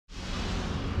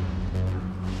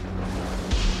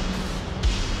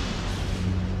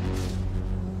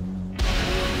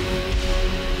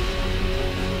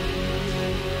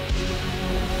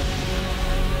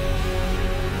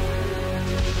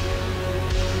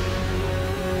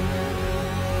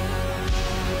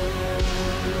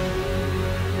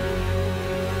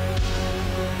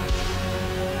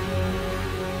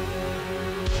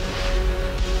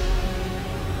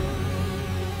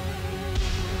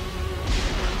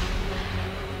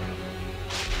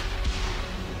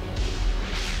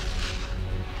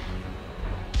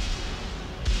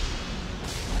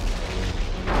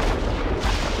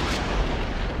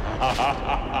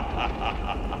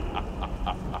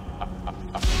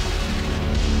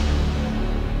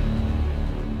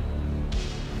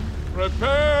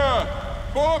Prepare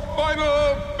for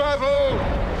final battle!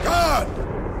 God!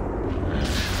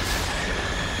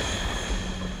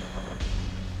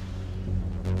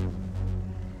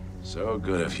 So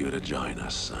good of you to join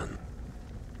us, son.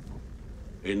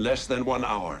 In less than 1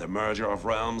 hour, the merger of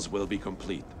realms will be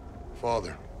complete.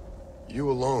 Father, you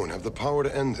alone have the power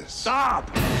to end this. Stop!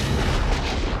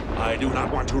 I do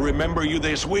not want to remember you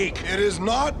this week. It is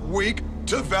not weak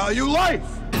to value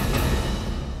life!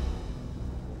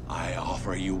 I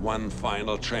offer you one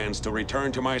final chance to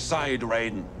return to my side,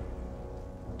 Raiden.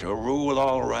 To rule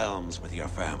all realms with your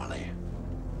family.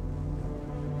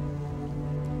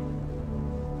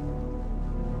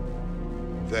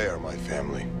 They are my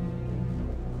family.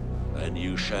 Then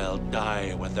you shall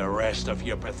die with the rest of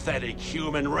your pathetic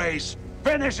human race.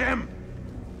 Finish him!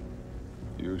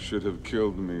 You should have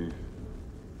killed me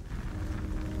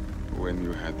when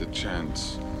you had the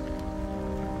chance,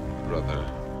 brother.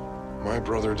 My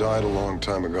brother died a long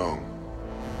time ago.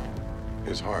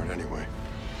 His heart, anyway.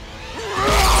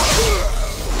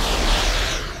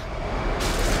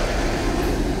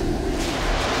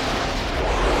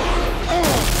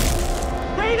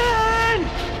 Raiden!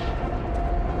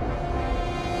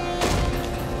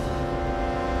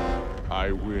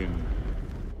 I win,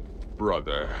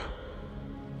 brother.